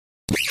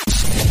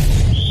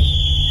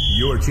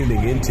You're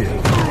tuning into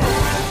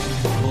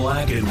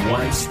Black and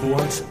White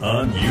Sports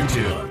on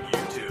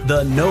YouTube.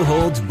 The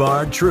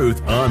no-holds-barred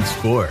truth on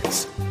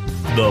sports.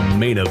 The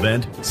main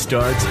event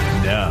starts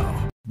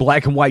now.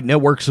 Black and White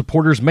Network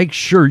supporters, make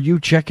sure you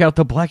check out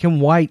the Black and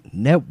White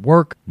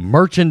Network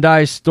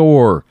merchandise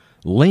store.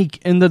 Link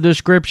in the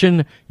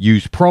description.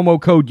 Use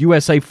promo code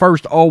USA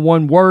First, all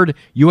one word.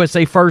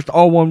 USA First,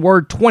 all one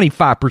word.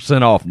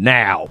 25% off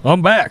now.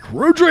 I'm back.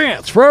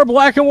 Rudrance for our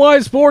Black and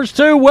White Sports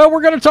 2. Well,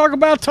 we're going to talk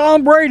about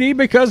Tom Brady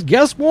because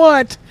guess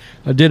what?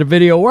 I did a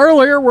video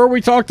earlier where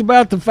we talked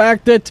about the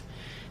fact that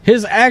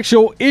his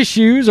actual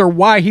issues or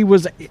why he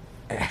was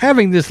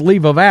having this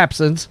leave of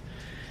absence,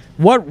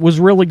 what was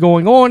really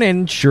going on,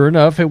 and sure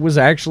enough, it was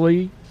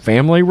actually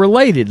family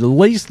related. At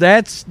least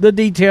that's the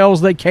details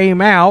that came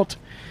out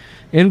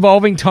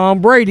involving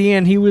Tom Brady,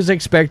 and he was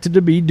expected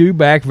to be due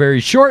back very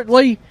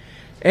shortly.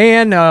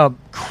 And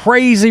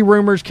crazy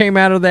rumors came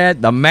out of that.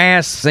 The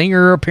Masked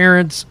Singer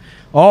appearance,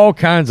 all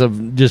kinds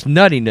of just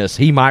nuttiness.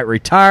 He might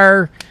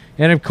retire.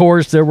 And, of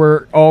course, there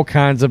were all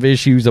kinds of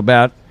issues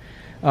about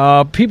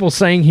people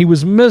saying he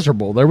was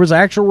miserable. There was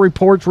actual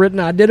reports written.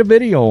 I did a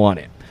video on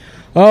it.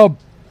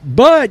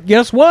 But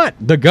guess what?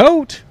 The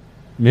GOAT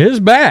is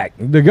back.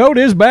 The GOAT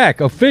is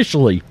back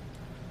officially.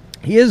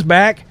 He is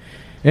back.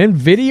 And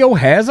video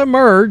has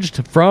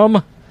emerged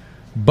from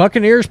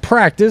Buccaneers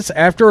practice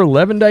after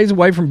 11 days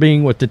away from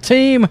being with the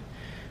team.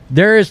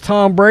 There is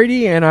Tom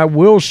Brady, and I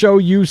will show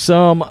you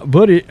some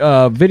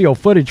video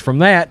footage from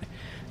that.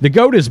 The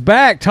GOAT is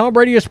back. Tom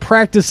Brady is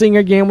practicing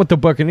again with the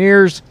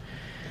Buccaneers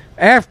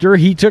after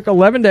he took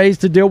 11 days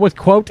to deal with,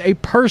 quote, a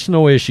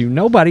personal issue.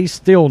 Nobody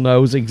still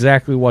knows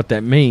exactly what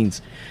that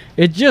means.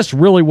 It just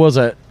really was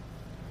a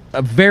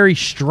very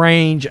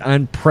strange,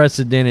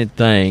 unprecedented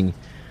thing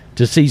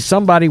to see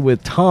somebody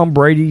with Tom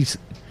Brady's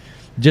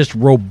just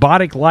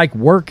robotic-like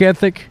work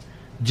ethic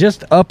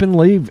just up and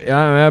leave.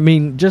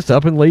 Just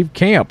up and leave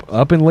camp,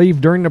 up and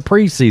leave during the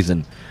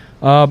preseason.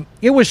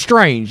 It was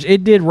strange.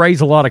 It did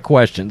raise a lot of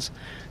questions.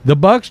 The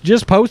Bucs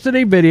just posted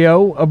a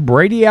video of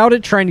Brady out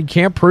at training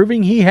camp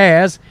proving he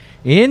has,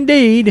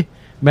 indeed,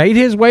 made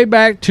his way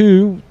back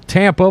to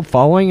Tampa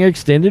following an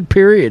extended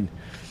period.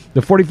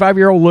 The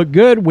 45-year-old looked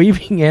good,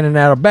 weaving in and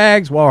out of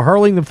bags while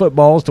hurling the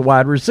footballs to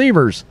wide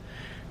receivers.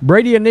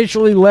 Brady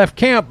initially left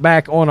camp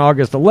back on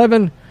August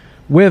 11,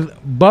 with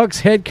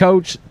Bucs head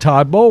coach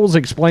Todd Bowles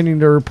explaining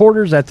to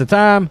reporters at the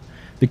time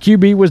the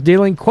QB was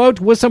dealing, quote,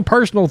 with some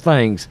personal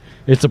things.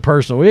 It's a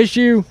personal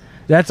issue.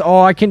 That's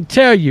all I can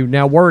tell you.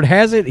 Now, word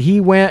has it,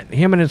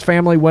 him and his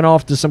family went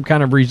off to some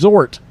kind of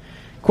resort.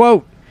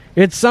 Quote,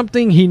 it's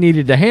something he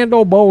needed to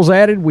handle, Bowles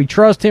added. We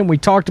trust him. We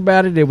talked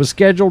about it. It was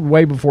scheduled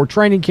way before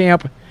training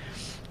camp,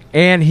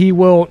 and he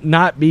will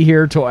not be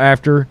here till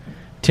after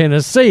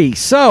Tennessee.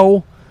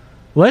 So,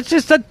 let's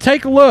just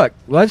take a look.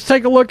 Let's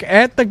take a look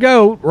at the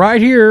GOAT right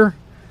here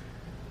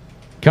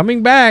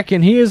coming back,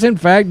 and he is, in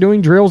fact,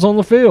 doing drills on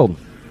the field.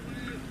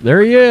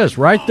 There he is,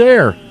 right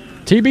there.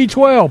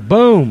 TB12,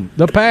 boom,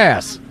 the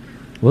pass.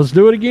 Let's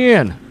do it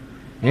again.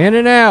 In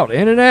and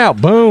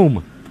out,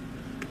 boom.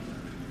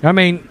 I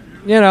mean,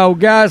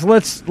 guys,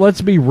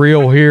 let's be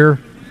real here.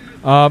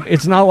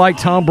 It's not like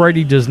Tom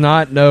Brady does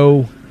not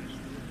know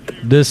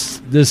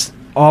this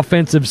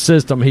offensive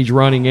system he's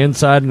running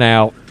inside and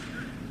out.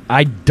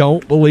 I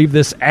don't believe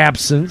this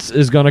absence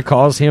is going to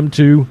cause him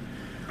to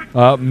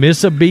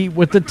miss a beat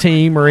with the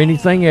team or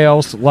anything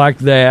else like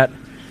that.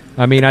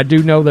 I mean, I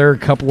do know there are a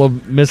couple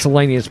of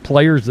miscellaneous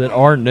players that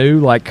are new,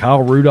 like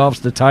Kyle Rudolph's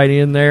the tight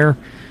end there.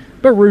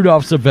 But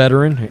Rudolph's a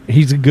veteran.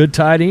 He's a good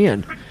tight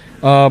end.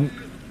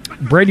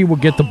 Brady will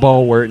get the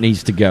ball where it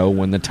needs to go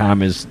when the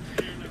time is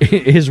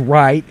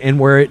right and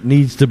where it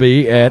needs to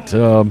be at,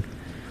 you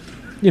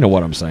know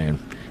what I'm saying.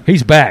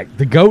 He's back.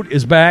 The GOAT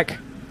is back.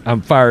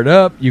 I'm fired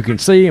up. You can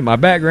see in my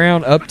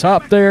background up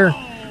top there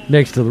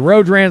next to the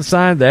Rudrance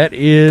sign, that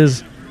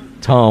is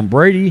Tom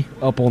Brady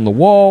up on the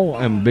wall.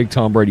 I'm a big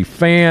Tom Brady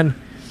fan.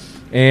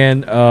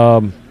 And,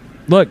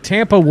 look,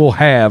 Tampa will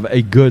have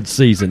a good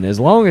season. As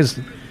long as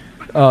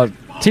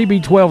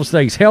TB12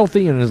 stays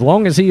healthy and as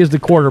long as he is the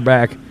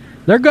quarterback,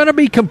 they're going to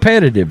be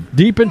competitive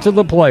deep into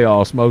the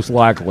playoffs, most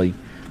likely.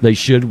 They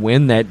should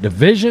win that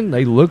division.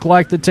 They look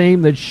like the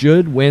team that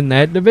should win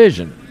that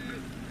division.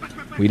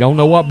 We don't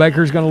know what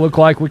Baker's going to look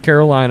like with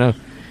Carolina.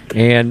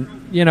 And,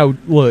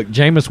 look,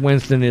 Jameis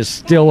Winston is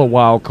still a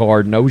wild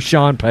card. No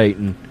Sean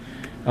Payton.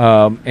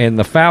 And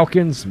the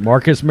Falcons,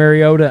 Marcus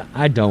Mariota,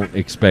 I don't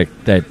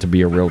expect that to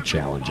be a real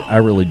challenge. I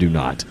really do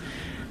not.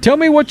 Tell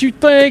me what you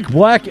think,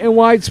 Black and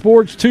White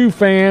Sports 2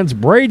 fans.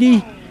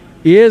 Brady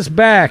is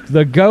back.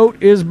 The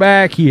GOAT is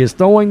back. He is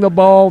throwing the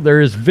ball.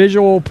 There is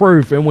visual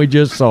proof, and we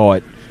just saw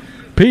it.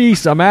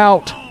 Peace. I'm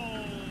out.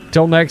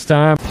 Till next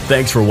time.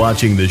 Thanks for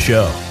watching the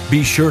show.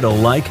 Be sure to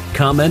like,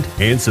 comment,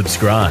 and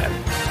subscribe.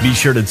 Be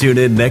sure to tune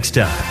in next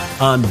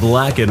time on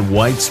Black and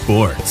White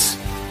Sports.